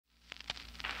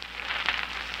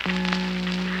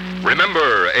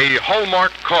Remember, a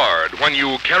Hallmark card when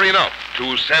you carry enough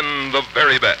to send the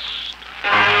very best.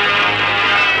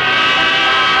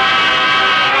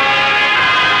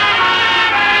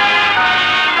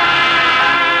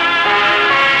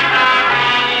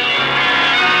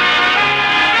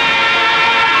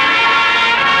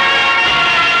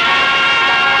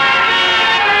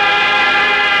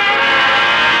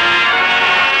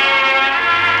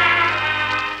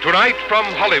 Tonight from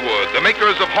Hollywood, the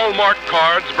makers of Hallmark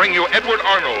cards bring you Edward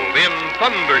Arnold in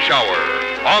Thunder Shower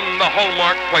on the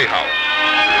Hallmark Playhouse.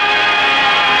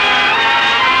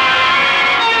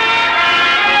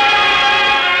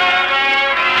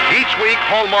 Each week,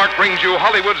 Hallmark brings you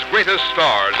Hollywood's greatest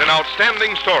stars in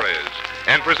outstanding stories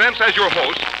and presents as your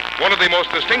host one of the most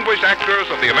distinguished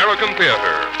actors of the American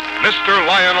theater, Mr.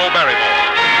 Lionel Barrymore.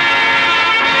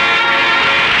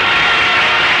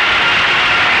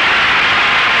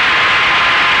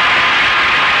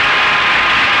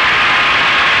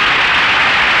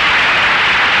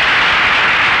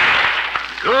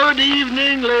 Good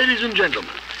evening, ladies and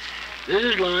gentlemen. This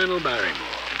is Lionel Barrymore.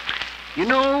 You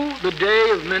know, the day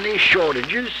of many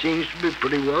shortages seems to be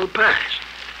pretty well past.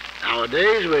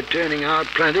 Nowadays, we're turning out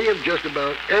plenty of just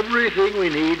about everything we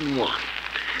need and want,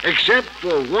 except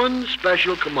for one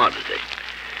special commodity.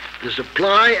 The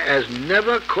supply has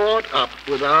never caught up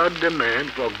with our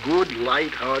demand for good,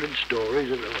 light-hearted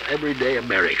stories of everyday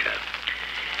America.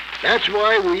 That's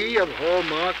why we of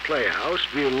Hallmark Playhouse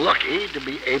feel lucky to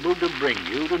be able to bring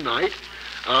you tonight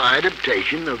our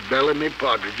adaptation of Bellamy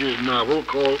Partridge's novel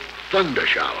called Thunder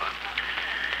Shower.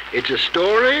 It's a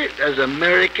story as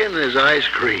American as ice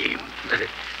cream,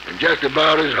 and just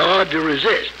about as hard to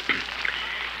resist.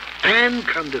 And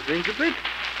come to think of it,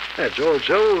 that's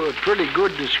also a pretty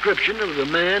good description of the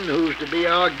man who's to be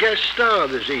our guest star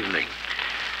this evening,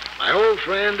 my old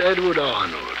friend Edward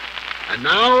Arnold. And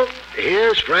now,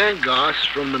 here's Frank Goss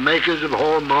from the makers of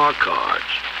Hallmark cards.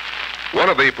 One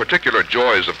of the particular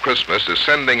joys of Christmas is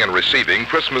sending and receiving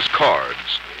Christmas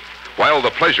cards. While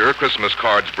the pleasure Christmas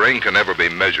cards bring can never be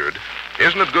measured,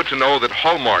 isn't it good to know that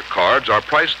Hallmark cards are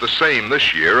priced the same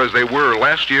this year as they were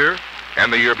last year,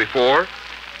 and the year before,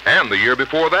 and the year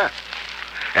before that?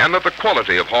 And that the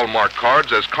quality of Hallmark cards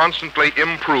has constantly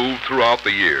improved throughout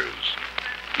the years.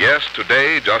 Yes,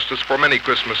 today, just as for many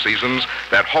Christmas seasons,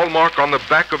 that hallmark on the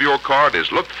back of your card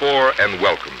is looked for and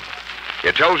welcomed.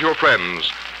 It tells your friends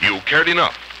you cared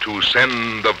enough to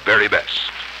send the very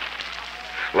best.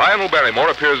 Lionel Barrymore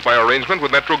appears by arrangement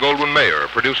with Metro-Goldwyn-Mayer,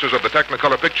 producers of the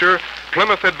Technicolor picture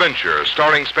Plymouth Adventure,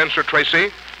 starring Spencer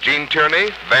Tracy, Gene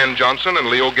Tierney, Van Johnson, and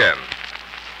Leo Genn.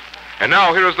 And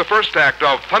now here is the first act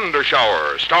of Thunder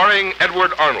Shower, starring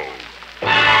Edward Arnold.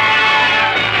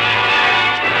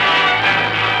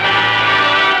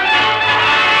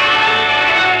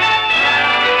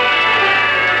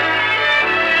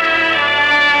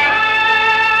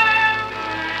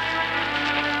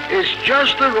 It's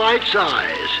just the right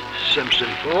size. Simpson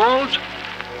Falls,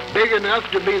 big enough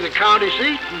to be the county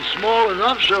seat and small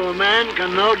enough so a man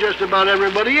can know just about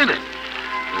everybody in it.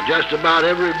 And just about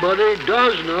everybody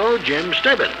does know Jim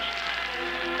Stebbins.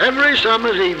 Every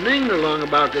summer's evening, along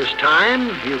about this time,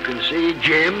 you can see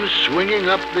Jim swinging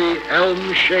up the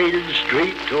elm-shaded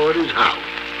street toward his house.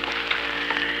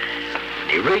 When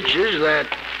he reaches that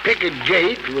picket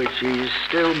gate, which he's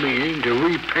still meaning to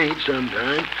repaint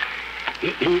sometime,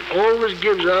 he always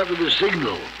gives out with a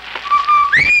signal.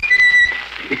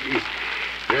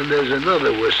 Then there's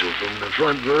another whistle from the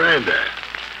front veranda.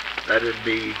 That'd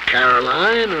be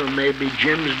Caroline or maybe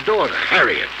Jim's daughter,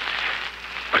 Harriet.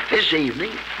 But this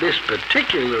evening, this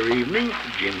particular evening,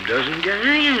 Jim doesn't get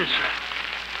any answer.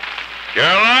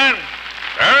 Caroline?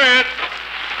 Harriet?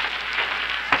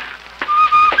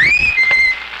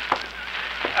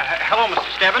 Hello,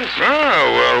 Mr. Stebbins.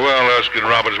 Oh, well, Erskine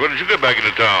Roberts, when did you get back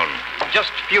into town?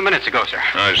 Just a few minutes ago, sir.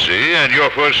 I see, and your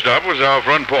first stop was our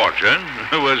front porch,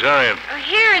 huh? Where's Harriet?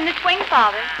 Here in the swing,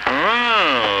 Father.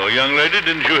 Oh, young lady,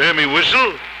 didn't you hear me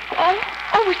whistle?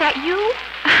 Oh, was that you?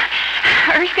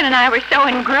 Erskine and I were so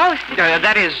engrossed.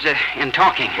 That is, in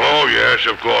talking. Oh, yes,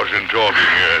 of course, in talking,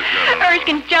 yes.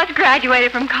 Erskine's just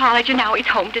graduated from college, and now he's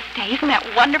home to stay. Isn't that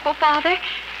wonderful, Father?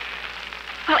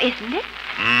 Well, isn't it?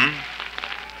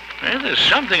 Well, there's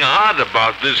something odd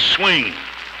about this swing.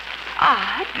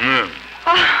 Odd? Yeah.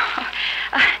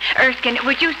 Oh, Erskine,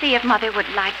 would you see if Mother would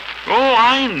like... Oh,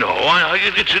 I know.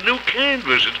 It's a new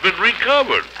canvas. It's been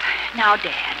recovered. Now,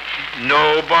 Dad.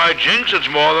 No, by jinx, it's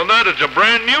more than that. It's a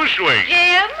brand new swing.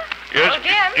 Jim? Yes? Oh,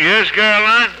 Jim? Yes,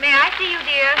 Caroline? May I see you,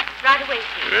 dear? Right away,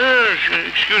 please. Yes,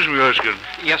 excuse me, Erskine.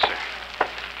 Yes, sir.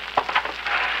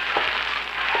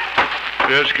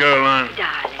 Yes, Caroline?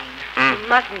 Darling. You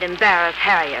mustn't embarrass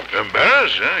Harriet.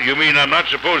 Embarrassed, huh? You mean I'm not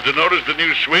supposed to notice the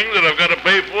new swing that I've got to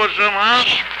pay for somehow?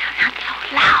 Jim, not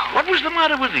so loud. What was the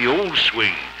matter with the old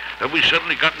swing? Have we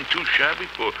suddenly gotten too shabby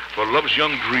for love's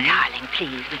young dream? Darling,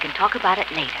 please, we can talk about it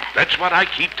later. That's what I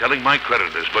keep telling my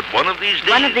creditors, but one of these days...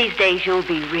 One of these days you'll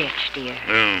be rich, dear.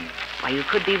 Why, you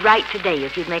could be right today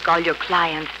if you'd make all your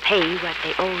clients pay what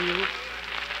they owe you.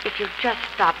 If you'd just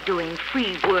stop doing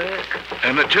free work.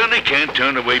 An attorney can't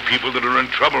turn away people that are in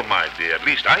trouble, my dear. At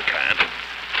least I can't.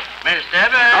 Miss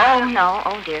Evans? Oh, no.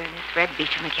 Oh, dear. It's Fred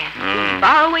Beecham again. He's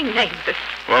borrowing neighbors.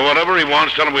 Well, whatever he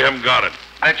wants, tell him we haven't got it.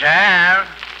 Bet you have.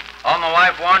 All my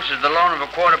wife wants is the loan of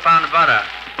a quarter pound of butter.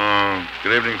 Oh,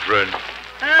 good evening, Fred.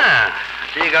 Ah,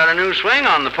 so you got a new swing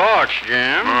on the porch,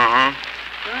 Jim. Uh-huh.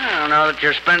 Well, now that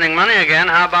you're spending money again,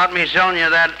 how about me selling you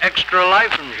that extra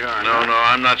life insurance? No,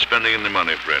 I'm not spending any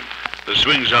money, Fred. The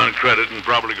swing's on credit and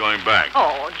probably going back.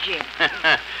 Oh, Jim.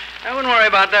 I wouldn't worry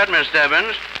about that, Miss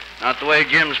Stebbins. Not the way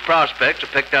Jim's prospects are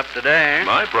picked up today.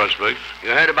 My prospects? You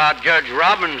heard about Judge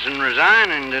Robinson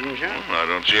resigning, didn't you? I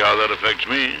don't see how that affects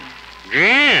me.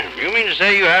 Jim, you mean to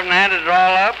say you haven't added it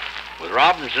all up? With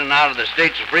Robinson out of the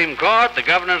state Supreme Court, the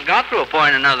governor's got to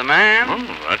appoint another man.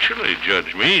 Oh, actually,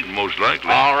 Judge Meade, most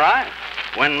likely. All right.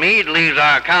 When Meade leaves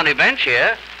our county bench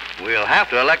here, we'll have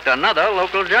to elect another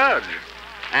local judge.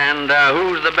 And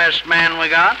who's the best man we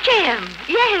got? Jim.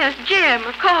 Yes, Jim,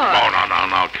 of course. Oh,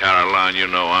 no, Caroline. You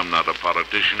know I'm not a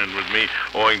politician, and with me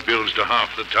owing bills to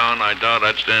half the town, I doubt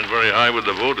I'd stand very high with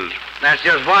the voters. That's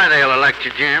just why they'll elect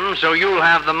you, Jim, so you'll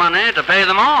have the money to pay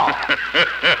them all.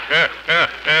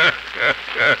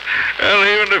 Well,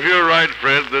 even if you're right,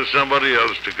 Fred, there's somebody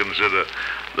else to consider.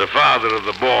 The father of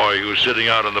the boy who's sitting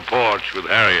out on the porch with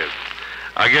Harriet.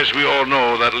 I guess we all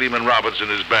know that Lehman Roberts and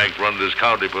his bank run this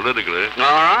county politically.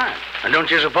 All right. And don't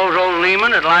you suppose old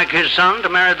Lehman would like his son to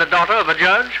marry the daughter of a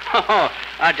judge? Oh,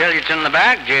 I tell you it's in the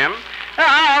bag, Jim.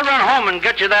 I'll run home and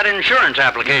get you that insurance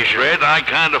application. Fred, I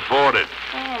can't afford it.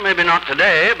 Oh, maybe not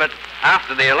today, but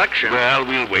after the election. Well,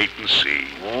 we'll wait and see.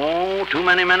 Oh, too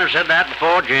many men have said that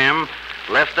before, Jim.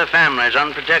 Left their families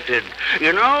unprotected.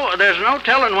 You know, there's no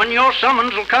telling when your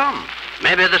summons will come.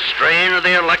 Maybe the strain of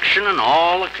the election and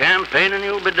all the campaigning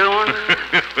you'll be doing.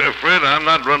 Fred, I'm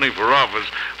not running for office,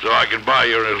 so I can buy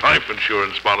your life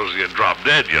insurance policy and drop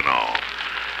dead, you know.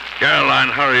 Caroline,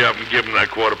 hurry up and give him that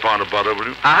quarter pound of butter, will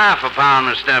you? A half a pound,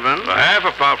 Miss Stebbins. A half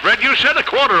a pound? Fred, you said a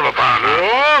quarter of a pound.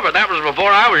 Oh, but that was before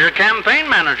I was your campaign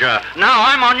manager. Now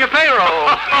I'm on your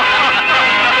payroll.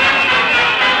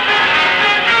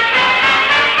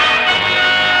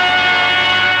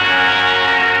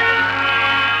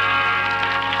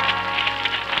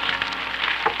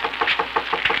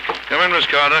 Come in, Miss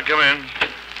Carter, come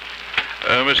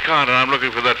in. Miss Carter, I'm looking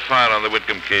for that file on the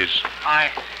Whitcomb case. I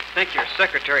think your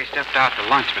secretary stepped out to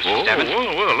lunch, Mr. Stebbins.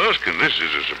 Well, Erskine, this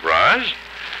is a surprise.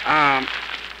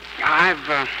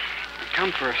 I've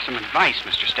come for some advice,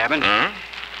 Mr. Stebbins. Huh?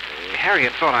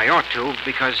 Harriet thought I ought to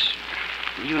because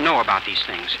you know about these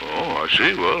things. Oh, I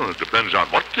see. Well, it depends on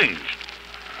what things.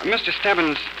 Mr.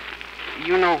 Stebbins,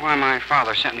 you know why my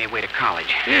father sent me away to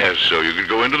college. Yes, so you could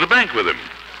go into the bank with him.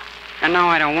 And now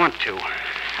I don't want to.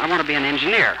 I want to be an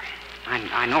engineer.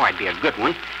 I know I'd be a good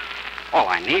one. All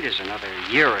I need is another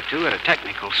year or two at a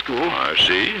technical school. I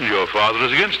see. And your father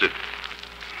is against it.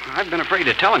 I've been afraid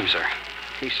to tell him, sir.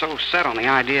 He's so set on the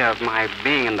idea of my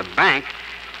being in the bank,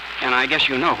 and I guess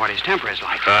you know what his temper is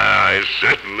like. I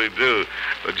certainly do.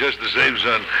 But just the same,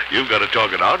 son, you've got to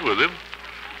talk it out with him.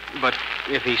 But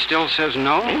if he still says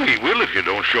no? Oh, he will if you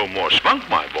don't show more spunk,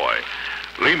 my boy.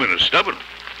 Lehman is stubborn.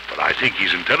 But I think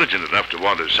he's intelligent enough to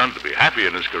want his son to be happy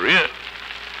in his career.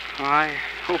 I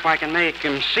hope I can make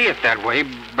him see it that way,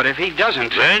 but if he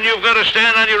doesn't... Then you've got to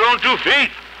stand on your own 2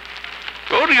 feet.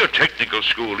 Go to your technical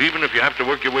school, even if you have to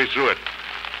work your way through it.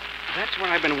 That's what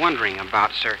I've been wondering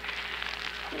about, sir.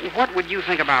 What would you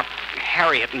think about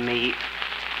Harriet and me?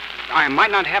 I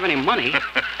might not have any money.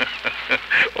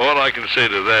 All I can say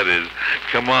to that is,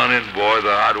 come on in, boy.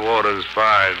 The hot water's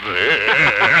fine.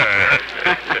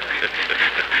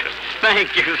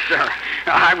 Thank you, sir.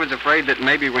 I was afraid that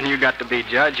maybe when you got to be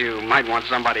judge, you might want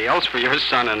somebody else for your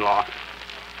son-in-law.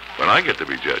 When I get to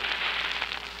be judge?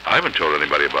 I haven't told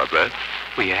anybody about that.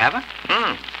 Well, you haven't?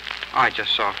 Hmm. I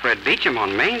just saw Fred Beecham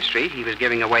on Main Street. He was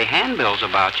giving away handbills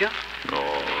about you.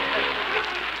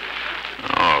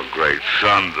 Oh, great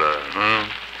thunder. Huh?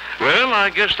 Well, I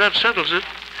guess that settles it.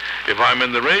 If I'm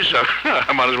in the race,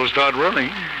 I might as well start running.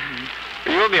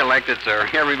 You'll be elected, sir.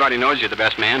 Everybody knows you're the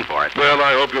best man for it. Well,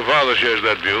 I hope your father shares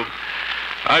that view.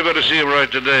 I better see him right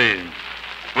today.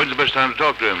 When's the best time to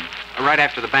talk to him? Right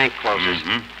after the bank closes.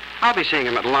 Mm-hmm. I'll be seeing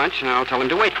him at lunch, and I'll tell him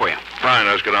to wait for you. Fine,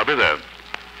 Erskine. I'll be there.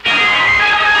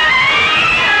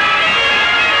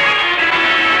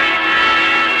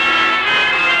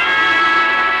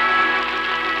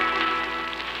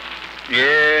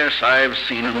 Yes, I've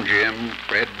seen 'em, Jim.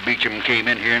 Fred Beecham came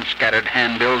in here and scattered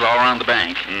handbills all around the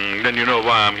bank. Then you know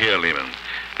why I'm here, Lehman.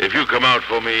 If you come out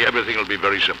for me, everything will be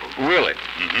very simple. Will it?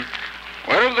 Mm-hmm.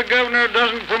 What if the governor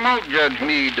doesn't promote Judge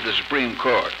Meade to the Supreme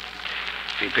Court?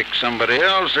 If he picks somebody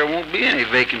else, there won't be any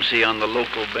vacancy on the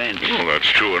local bench. Well, that's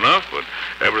true enough, but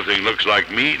everything looks like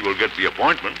Meade will get the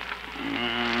appointment.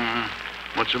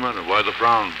 What's the matter? Why the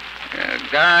frown?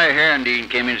 Guy Herendeen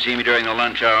came in to see me during the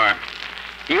lunch hour.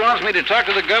 He wants me to talk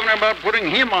to the governor about putting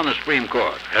him on the Supreme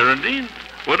Court. Herendeen?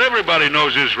 Well, everybody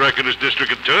knows his record as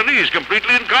district attorney. He's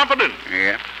completely incompetent.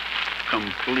 Yeah,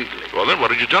 completely. Well, then, what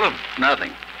did you tell him?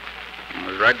 Nothing. I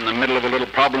was right in the middle of a little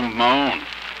problem of my own.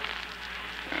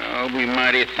 I'll be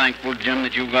mighty thankful, Jim,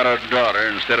 that you've got a daughter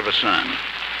instead of a son.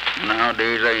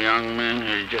 Nowadays, a young man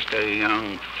is just a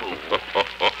young fool.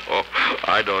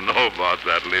 I don't know about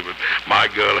that, Lehman. My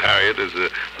girl, Harriet, is a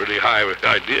pretty high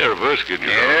idea of Erskine, you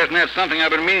know. Yes, and that's something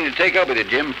I've been meaning to take up with you,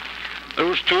 Jim.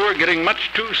 Those two are getting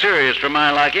much too serious for my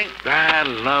liking.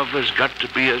 Love has got to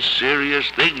be a serious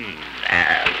thing.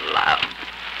 Love.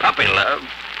 Puppy love.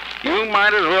 You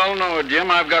might as well know it, Jim.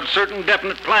 I've got certain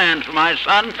definite plans for my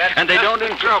son, and they don't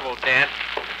include trouble, Dad.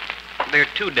 They're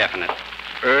too definite.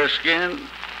 Erskine?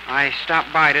 I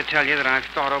stopped by to tell you that I've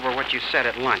thought over what you said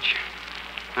at lunch.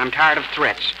 I'm tired of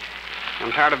threats.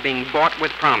 I'm tired of being bought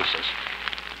with promises.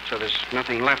 So there's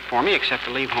nothing left for me except to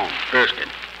leave home. Erskine,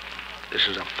 this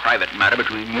is a private matter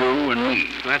between you and me.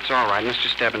 That's all right. Mr.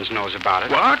 Stebbins knows about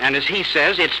it. What? And as he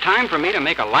says, it's time for me to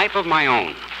make a life of my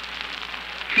own.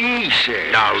 He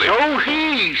says. Now, Lehman. So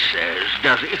he says,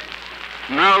 does he?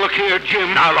 Now, look here,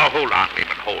 Jim. Now, hold on,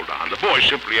 Lehman, hold on. The boy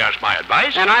simply asked my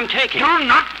advice. And I'm taking it. You're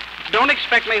not. Don't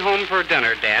expect me home for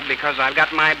dinner, Dad, because I've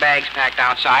got my bags packed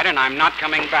outside and I'm not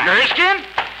coming back. Erskine?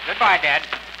 Goodbye, Dad.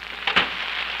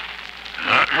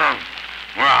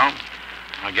 Well,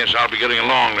 I guess I'll be getting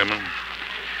along, Lehman.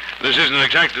 This isn't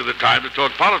exactly the time to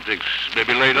talk politics.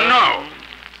 Maybe later. No.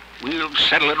 We'll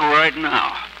settle it right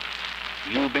now.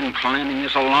 You've been planning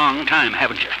this a long time,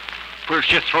 haven't you?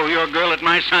 First you throw your girl at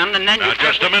my son, and then you... Now,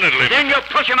 just a minute, Lehman. Then you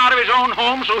push him out of his own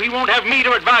home so he won't have me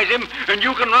to advise him, and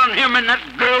you can run him and that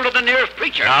girl to the nearest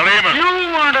preacher. Now, Lehman.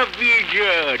 You want to be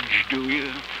judge, do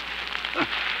you?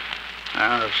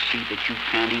 I'll see that you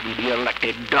can't even be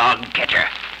elected dog catcher.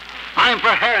 I'm for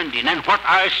Herendeen, and what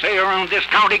I say around this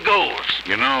county goes.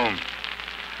 You know,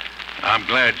 I'm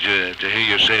glad to hear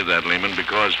you say that, Lehman,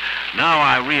 because now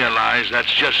I realize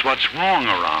that's just what's wrong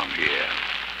around here.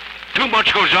 Too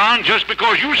much goes on just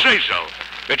because you say so.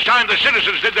 It's time the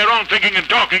citizens did their own thinking and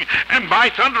talking, and by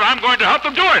thunder, I'm going to help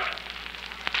them do it.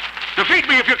 Defeat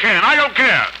me if you can. I don't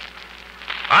care.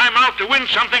 I'm out to win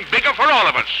something bigger for all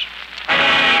of us.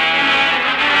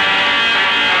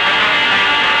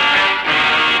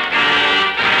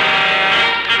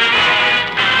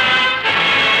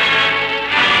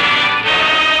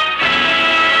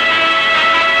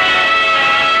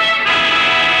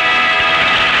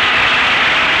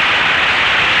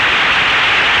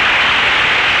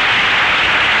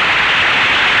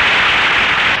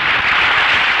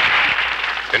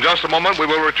 In just a moment, we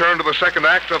will return to the second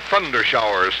act of Thunder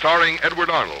Showers, starring Edward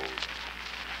Arnold.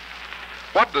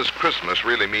 What does Christmas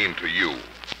really mean to you?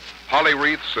 Holly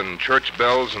wreaths and church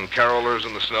bells and carolers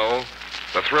in the snow?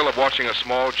 The thrill of watching a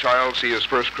small child see his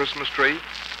first Christmas tree?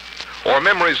 Or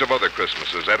memories of other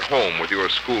Christmases at home with your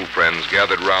school friends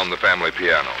gathered round the family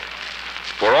piano?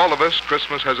 For all of us,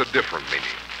 Christmas has a different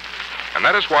meaning. And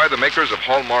that is why the makers of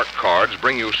Hallmark cards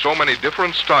bring you so many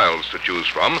different styles to choose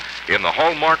from in the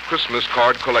Hallmark Christmas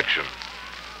card collection.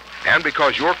 And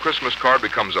because your Christmas card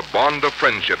becomes a bond of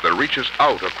friendship that reaches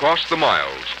out across the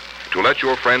miles to let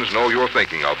your friends know you're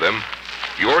thinking of them,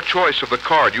 your choice of the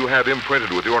card you have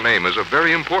imprinted with your name is a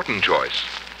very important choice.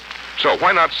 So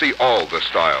why not see all the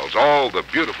styles, all the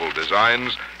beautiful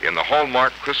designs in the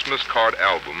Hallmark Christmas card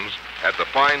albums at the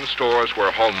fine stores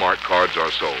where Hallmark cards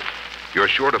are sold? You're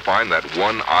sure to find that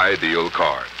one ideal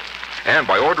card. And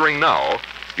by ordering now,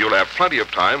 you'll have plenty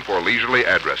of time for leisurely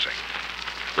addressing.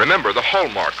 Remember, the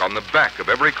hallmark on the back of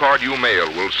every card you mail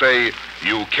will say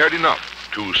you cared enough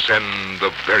to send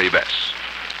the very best.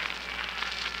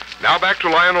 Now back to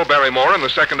Lionel Barrymore in the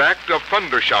second act of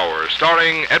Thunder Shower,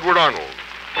 starring Edward Arnold.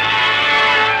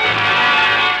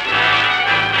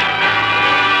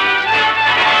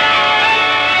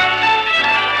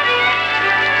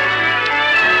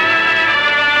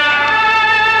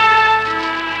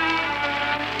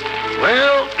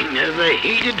 Well, the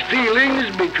heated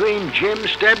feelings between Jim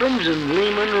Stebbins and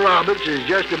Lehman Roberts is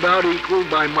just about equaled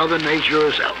by Mother Nature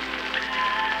herself.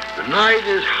 The night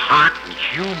is hot and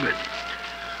humid.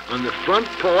 On the front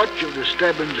porch of the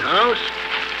Stebbins house,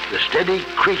 The steady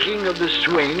creaking of the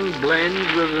swing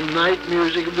blends with the night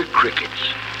music of the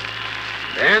crickets.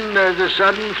 Then there's a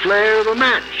sudden flare of a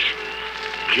match.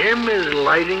 Jim is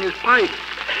lighting his pipe.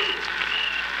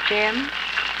 Jim?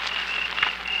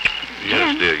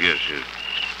 Yes, Jim? dear, yes.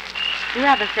 You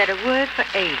haven't said a word for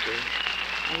ages.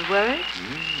 Are you worried?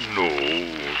 No,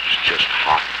 it's just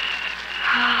hot.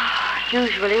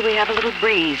 Usually we have a little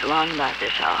breeze along about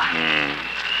this hour.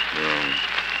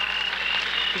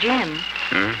 Jim,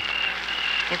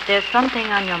 if there's something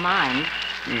on your mind...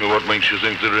 What makes you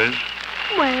think there is?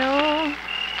 Well,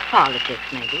 politics,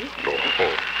 maybe.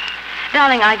 Oh.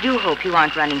 Darling, I do hope you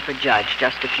aren't running for judge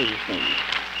just to please me.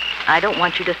 I don't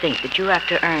want you to think that you have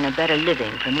to earn a better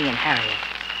living for me and Harriet.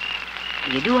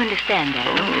 You do understand that,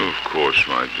 don't you? Of course,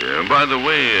 my dear. And by the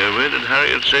way, where did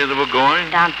Harriet say they were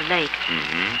going? Down to the lake.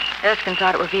 Erskine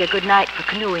thought it would be a good night for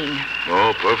canoeing.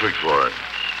 Oh, perfect for it.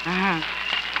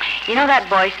 You know, that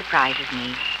boy surprises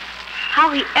me. How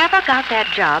he ever got that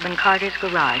job in Carter's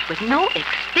garage with no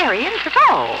experience at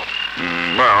all.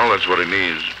 Well, that's what he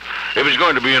needs. If he's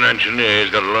going to be an engineer, he's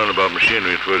got to learn about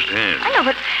machinery at first hand. I know,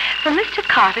 but for Mr.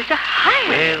 Carter to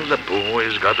hire him... Well, the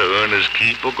boy's got to earn his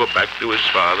keep or go back to his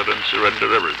father and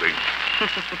surrender everything.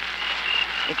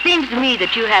 It seems to me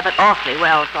that you have it awfully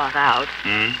well thought out.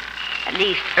 At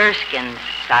least Erskine's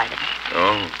side of it.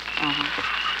 Oh.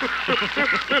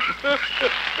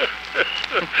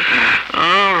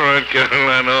 All right,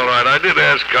 Caroline, all right. I did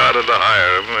ask Carter to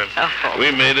hire him, and we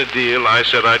made a deal. I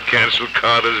said I'd cancel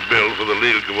Carter's bill for the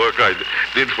legal work I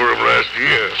did for him last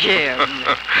year. Jim.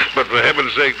 But for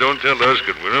heaven's sake, don't tell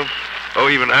Erskine, will you? Oh,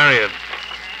 even Harriet.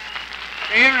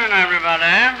 Evening,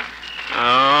 everybody.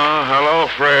 Oh, hello,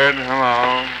 Fred.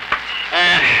 Hello.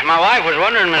 My wife was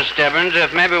wondering, Miss Stebbins,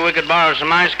 if maybe we could borrow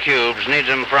some ice cubes. Need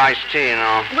them for iced tea, you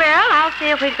know. Well, I'll see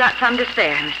if we've got some to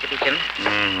spare, Mr. Beecham.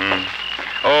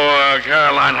 Oh,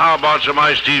 Caroline, how about some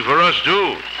iced tea for us,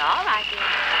 too? All right, dear.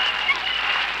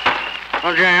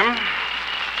 Well, Jim,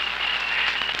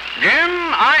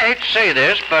 I hate to say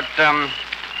this, but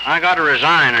I got to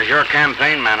resign as your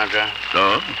campaign manager.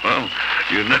 Oh, well,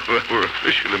 you never were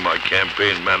officially my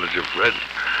campaign manager, Fred.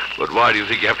 But why do you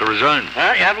think you have to resign?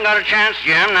 Well, you haven't got a chance,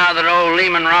 Jim, now that old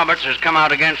Lehman Roberts has come out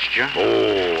against you.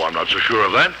 Oh, I'm not so sure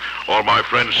of that. All my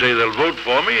friends say they'll vote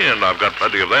for me, and I've got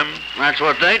plenty of them. That's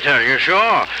what they tell you,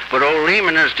 sure. But old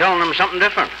Lehman is telling them something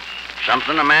different.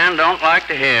 Something a man don't like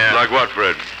to hear. Like what,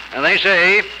 Fred? And they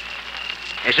say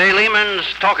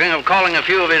Lehman's talking of calling a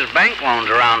few of his bank loans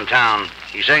around town.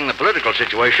 He's saying the political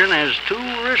situation is too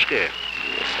risky.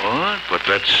 What? But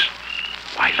that's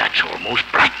almost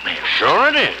blackmail. Sure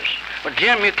it is. But,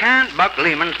 Jim, you can't buck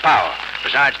Lehman's power.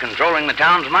 Besides controlling the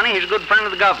town's money, he's a good friend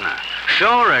of the governor.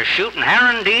 Sure as shooting,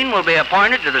 Harron Dean will be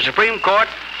appointed to the Supreme Court.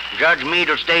 Judge Meade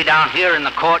will stay down here in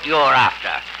the court you're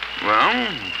after. Well,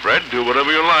 Fred, do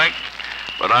whatever you like.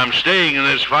 But I'm staying in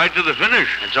this fight to the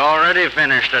finish. It's already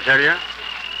finished, I tell you.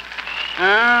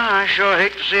 I sure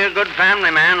hate to see a good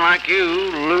family man like you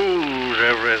lose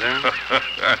everything.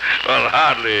 Well,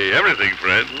 hardly everything,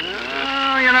 Fred.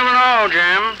 Well, you never know,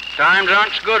 Jim. Times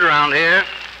aren't so good around here.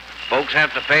 Folks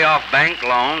have to pay off bank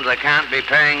loans. They can't be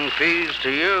paying fees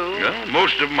to you. Well,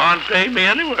 most of them aren't paying me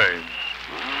anyway.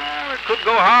 Well, it could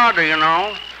go harder, you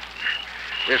know.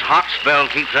 This hot spell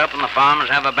keeps up and the farmers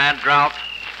have a bad drought.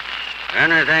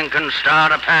 Anything can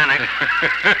start a panic.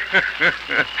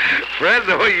 Fred,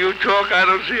 the way you talk, I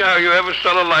don't see how you ever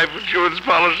sell a life insurance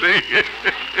policy.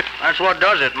 That's what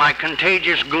does it, my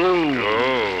contagious gloom.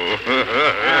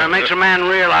 Oh. Makes a man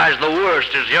realize the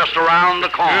worst is just around the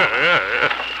corner. Well,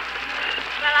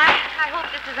 I hope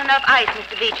this is enough ice,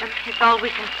 Mr. Beecham. It's all we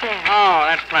can spare. Oh,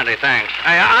 that's plenty, thanks.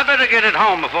 Hey, I better get it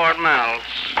home before it melts.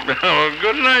 Oh,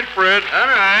 good night, Fred. All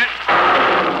right.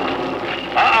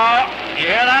 Uh-oh. You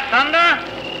hear that thunder?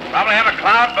 Probably have a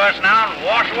cloudburst now and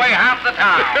wash away half the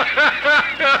town.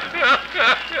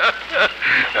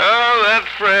 Oh, that's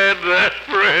Fred.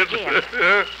 Jim.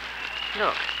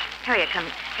 Look, Harriet's coming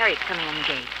in the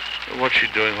gate. What's she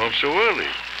doing home so early?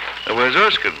 And where's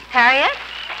Erskine? Harriet?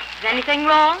 Is anything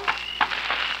wrong?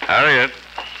 Harriet,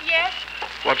 Yes?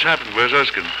 what's happened? Where's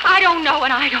Erskine? I don't know,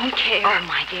 and I don't care. Oh,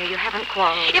 my dear, you haven't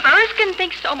quarreled. If Erskine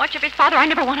thinks so much of his father, I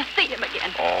never want to see him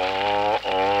again. Oh,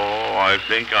 I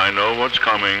think I know what's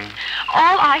coming.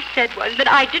 All I said was that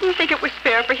I didn't think it was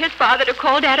fair for his father to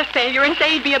call Dad a failure and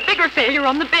say he'd be a bigger failure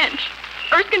on the bench.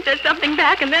 Erskine said something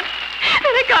back, and then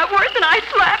it got worse, and I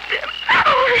slapped him. Oh,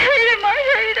 I hate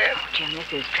him. Oh, Jim,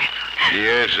 this is dreadful.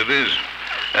 Yes, it is.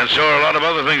 And so are a lot of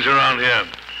other things around here.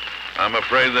 I'm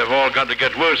afraid they've all got to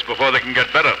get worse before they can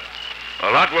get better.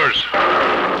 A lot worse.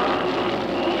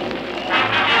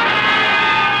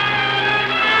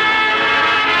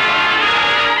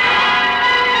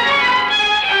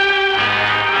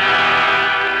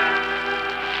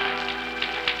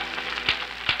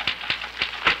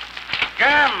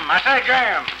 Jim, I say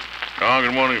Jim. Oh,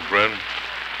 good morning, Fred.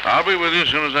 I'll be with you as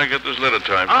soon as I get this letter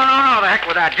typed. Oh, no, the heck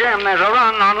with that, Jim. There's a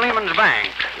run on Lehman's Bank.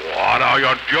 What? Oh,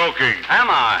 you're joking. Am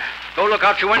I? Go look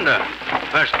out your window.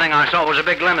 First thing I saw was a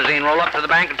big limousine roll up to the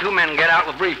bank and two men get out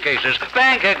with briefcases.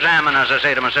 Bank examiners, I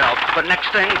say to myself. But next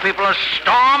thing, people are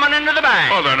storming into the bank.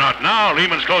 Oh, they're not now.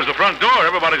 Lehman's closed the front door.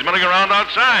 Everybody's milling around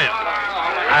outside.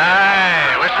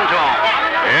 Hey, listen to them.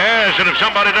 Yes, and if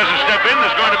somebody doesn't step in,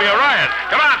 there's going to be a riot.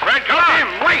 Come on, Fred, come on. Jim,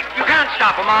 wait. You can't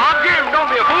stop them, Jim, don't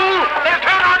be a fool. They'll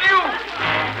turn on you.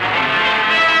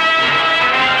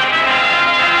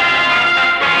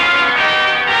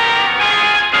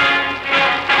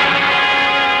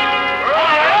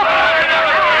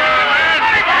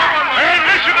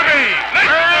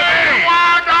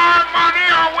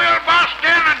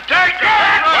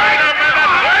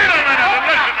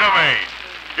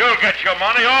 Get your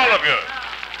money, all of you.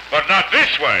 But not this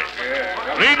way.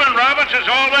 Lehman Roberts has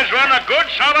always run a good,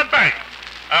 solid bank.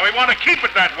 And we want to keep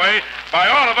it that way by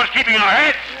all of us keeping our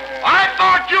heads. I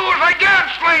thought you was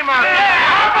against Lehman.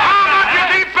 How much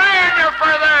is he paying you for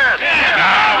this?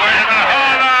 Now, wait a minute.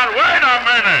 Hold on. Wait a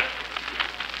minute.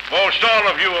 Most all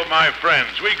of you are my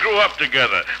friends. We grew up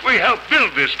together. We helped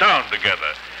build this town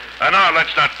together. And now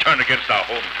let's not turn against our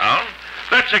hometown.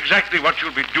 That's exactly what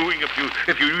you'll be doing if you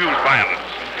use violence.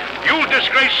 You'll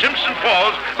disgrace Simpson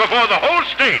Falls before the whole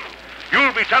state.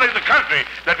 You'll be telling the country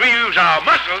that we use our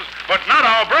muscles, but not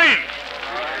our brains.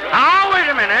 Oh, wait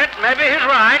a minute. Maybe he's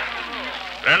right.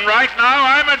 Then right now,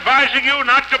 I'm advising you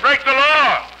not to break the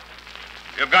law.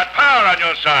 You've got power on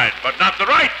your side, but not the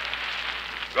right.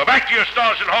 Go back to your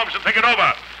stores and homes and think it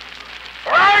over.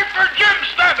 Right for Jim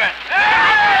Stebbins.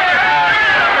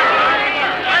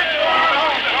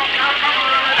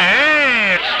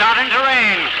 Hey, it's starting to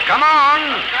rain. Come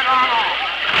on.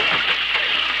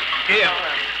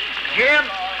 Jim,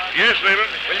 Yes, Lehman?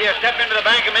 will you step into the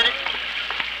bank a minute?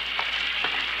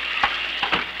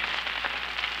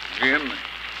 Jim,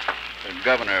 the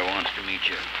governor wants to meet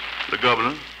you. The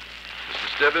governor? Mr.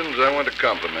 Stebbins, I want to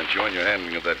compliment you on your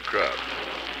handling of that crowd.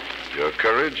 Your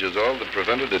courage is all that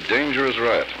prevented a dangerous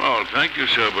riot. Oh, thank you,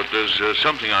 sir, but there's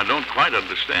something I don't quite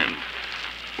understand.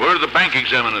 Where are the bank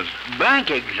examiners? Bank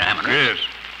examiner? Yes.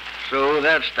 So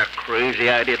that's the crazy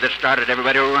idea that started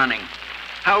everybody running.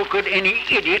 How could any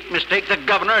idiot mistake the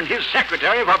governor and his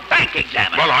secretary for bank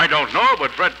examiners? Well, I don't know,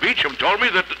 but Brett Beecham told me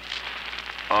that...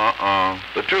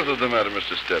 The truth of the matter,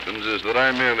 Mr. Stebbins, is that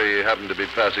I merely happened to be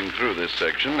passing through this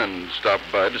section and stopped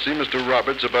by to see Mr.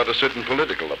 Roberts about a certain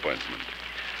political appointment.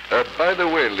 By the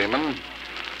way, Lehman,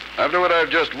 after what I've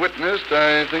just witnessed,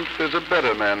 I think there's a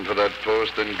better man for that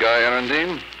post than Guy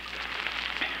Arundine.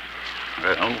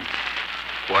 Well,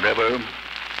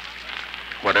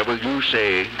 whatever you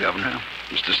say, Governor.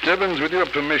 Mr. Stebbins, with your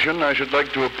permission, I should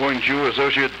like to appoint you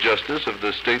Associate Justice of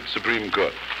the State Supreme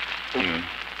Court.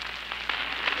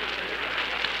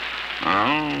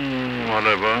 Oh,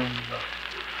 whatever.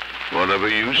 Whatever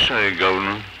you say,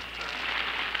 Governor.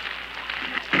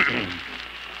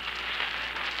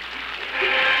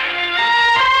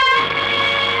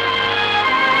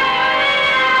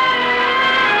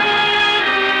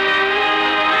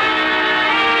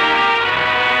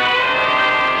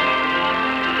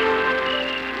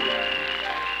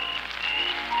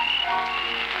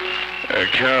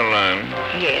 Caroline.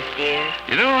 Yes, dear.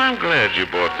 You know, I'm glad you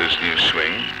bought this new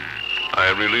swing. I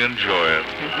really enjoy it.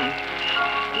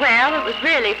 Well, it was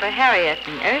really for Harriet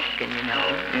and Erskine, you know.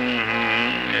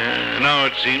 Yeah. Now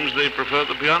it seems they prefer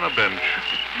the piano bench.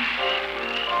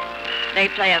 They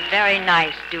play a very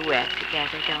nice duet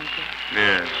together, don't they?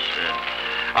 Yes, yes.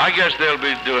 I guess they'll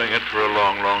be doing it for a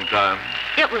long, long time.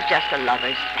 It was just a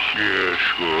lover's spat. Yeah,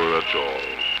 sure, that's all.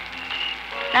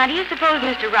 Now, do you suppose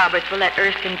Mr. Roberts will let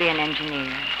Erskine be an engineer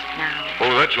now?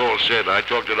 Oh, that's all said. I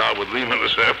talked it out with Lehman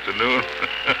this afternoon.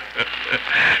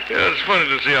 Yeah, it's funny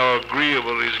to see how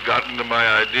agreeable he's gotten to my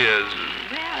ideas.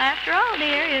 Well, after all,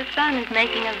 dear, his son is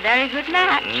making a very good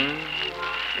match.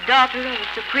 The daughter of a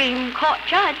Supreme Court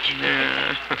judge.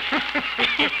 Yeah.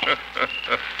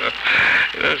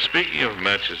 Speaking of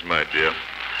matches, my dear,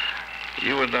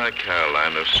 you and I,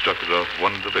 Caroline, have struck it off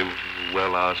wonderfully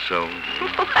well ourselves.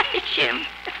 Why, Jim?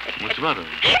 What's the matter?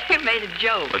 You made a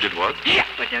joke. I did what? Yeah,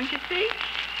 well, don't you see?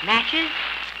 Matches.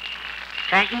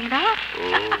 Striking it off.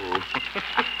 Oh.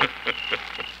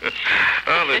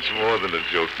 Well, it's more than a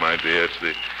joke, my dear.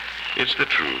 It's the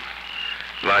truth.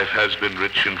 Life has been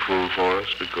rich and full for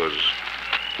us because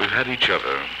we've had each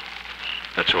other.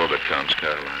 That's all that counts,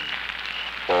 Caroline.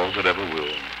 All that ever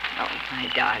will. Oh, my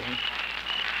darling.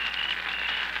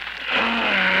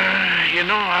 You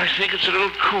know, I think it's a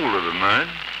little cooler tonight.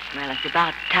 Well, it's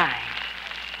about time.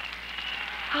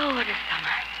 Oh, what a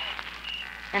summer.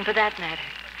 And for that matter,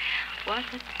 what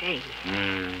a day.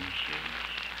 Yes.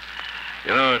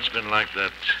 You know, it's been like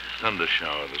that thunder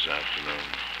shower this afternoon.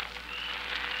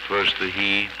 First the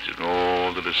heat and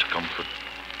all the discomfort.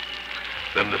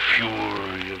 Then the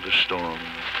fury of the storm.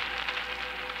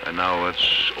 And now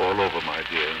it's all over, my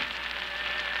dear.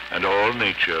 And all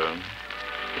nature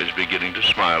is beginning to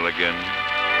smile again.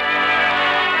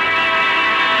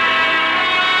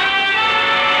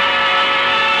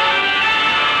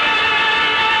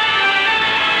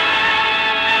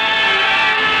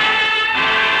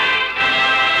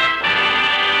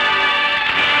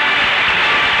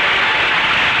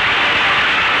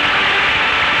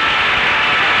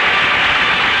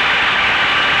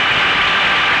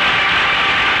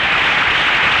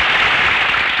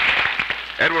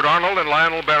 Edward Arnold and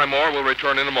Lionel Barrymore will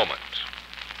return in a moment.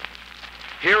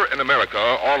 Here in America,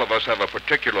 all of us have a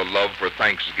particular love for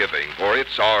Thanksgiving, for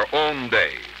it's our own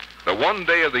day, the one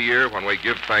day of the year when we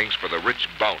give thanks for the rich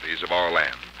bounties of our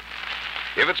land.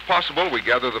 If it's possible, we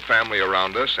gather the family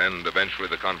around us, and eventually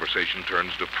the conversation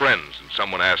turns to friends, and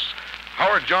someone asks, "How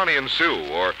are Johnny and Sue?"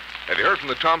 Or, "Have you heard from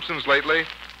the Thompsons lately?"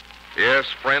 Yes,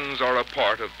 friends are a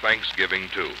part of Thanksgiving,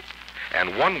 too.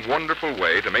 And one wonderful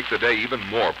way to make the day even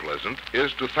more pleasant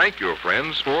is to thank your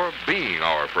friends for being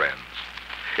our friends.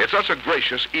 It's such a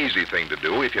gracious, easy thing to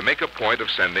do if you make a point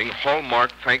of sending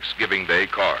Hallmark Thanksgiving Day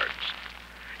cards.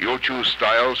 You'll choose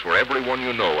styles for everyone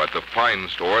you know at the fine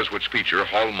stores which feature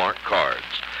Hallmark cards.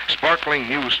 Sparkling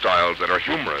new styles that are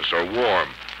humorous or warm.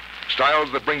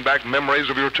 Styles that bring back memories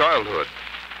of your childhood.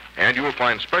 And you'll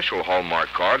find special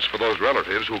Hallmark cards for those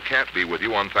relatives who can't be with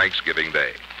you on Thanksgiving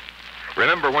Day.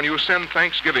 Remember, when you send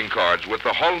Thanksgiving cards with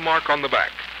the Hallmark on the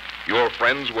back, your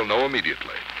friends will know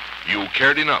immediately you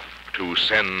cared enough to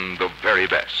send the very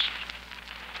best.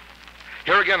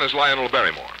 Here again is Lionel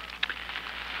Barrymore.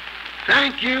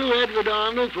 Thank you, Edward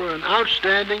Arnold, for an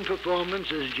outstanding performance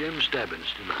as Jim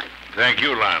Stebbins tonight. Thank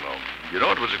you, Lionel. You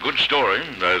know, it was a good story,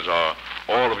 as are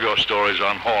all of your stories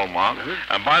on Hallmark.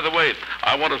 And by the way,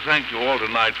 I want to thank you all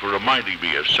tonight for reminding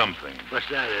me of something. What's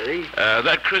that, Eddie?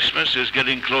 That Christmas is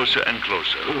getting closer and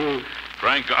closer.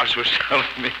 Frank Goss was telling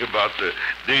me about the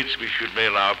dates we should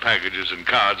mail our packages and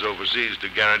cards overseas to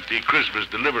guarantee Christmas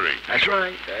delivery. That's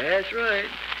right. That's right.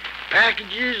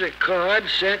 Packages or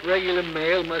cards sent regular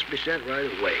mail must be sent right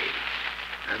away.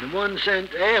 And the one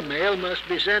sent airmail must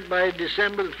be sent by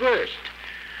December the 1st.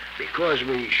 Because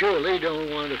we surely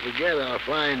don't want to forget our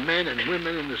fine men and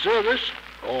women in the service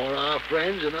or our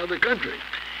friends in other countries.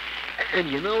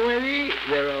 And you know, Eddie,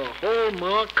 there are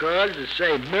Hallmark cards that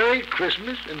say Merry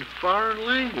Christmas in foreign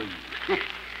languages.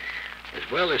 As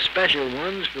well as special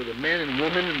ones for the men and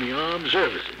women in the armed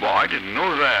services. Well, I didn't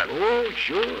know that. Oh,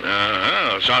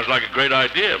 sure. Sounds like a great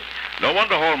idea. No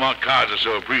wonder Hallmark cards are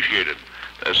so appreciated.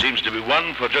 There seems to be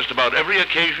one for just about every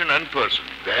occasion and person.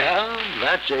 Well,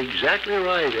 that's exactly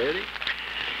right, Eddie.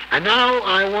 And now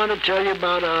I want to tell you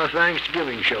about our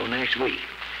Thanksgiving show next week.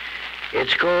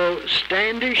 It's called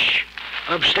Standish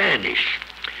of Standish,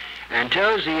 and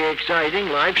tells the exciting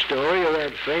life story of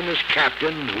that famous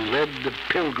captain who led the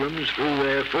Pilgrims through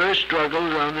their first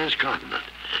struggles on this continent.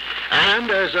 And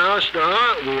as our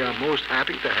star, we are most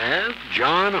happy to have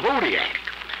John Hodiak.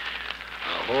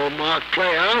 Our Hallmark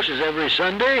Playhouse is every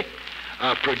Sunday.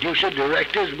 Our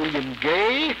producer-director is William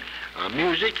Gay. Our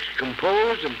music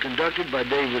composed and conducted by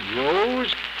David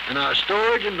Rose. And our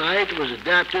story tonight was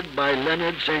adapted by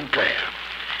Leonard St. Clair.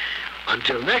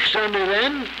 Until next Sunday,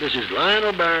 then, this is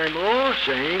Lionel Barrymore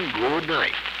saying good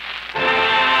night.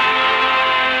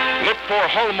 Look for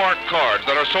Hallmark cards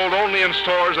that are sold only in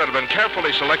stores that have been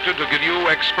carefully selected to give you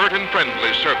expert and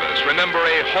friendly service. Remember,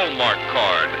 a Hallmark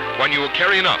card when you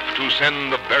carry enough to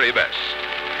send the very best.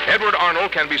 Edward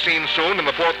Arnold can be seen soon in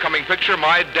the forthcoming picture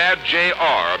My Dad,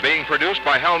 J.R., being produced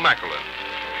by Hal Macklin.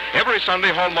 Every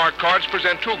Sunday, Hallmark cards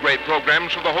present two great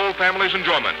programs for the whole family's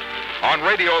enjoyment. On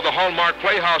radio, the Hallmark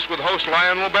Playhouse with host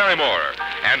Lionel Barrymore.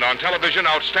 And on television,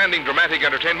 outstanding dramatic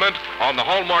entertainment on the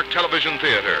Hallmark Television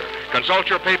Theater. Consult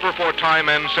your paper for time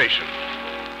and station.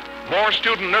 More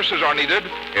student nurses are needed.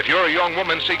 If you're a young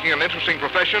woman seeking an interesting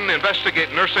profession,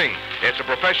 investigate nursing. It's a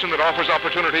profession that offers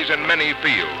opportunities in many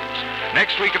fields.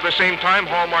 Next week at the same time,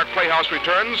 Hallmark Playhouse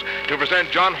returns to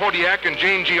present John Hodiak and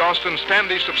Jane G. Austen's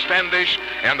Standish of Standish,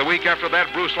 and the week after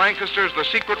that, Bruce Lancaster's The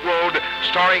Secret Road,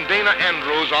 starring Dana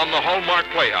Andrews on the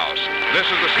Hallmark Playhouse. This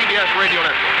is the CBS Radio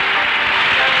Network.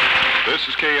 This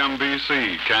is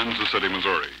KMBC, Kansas City,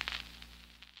 Missouri.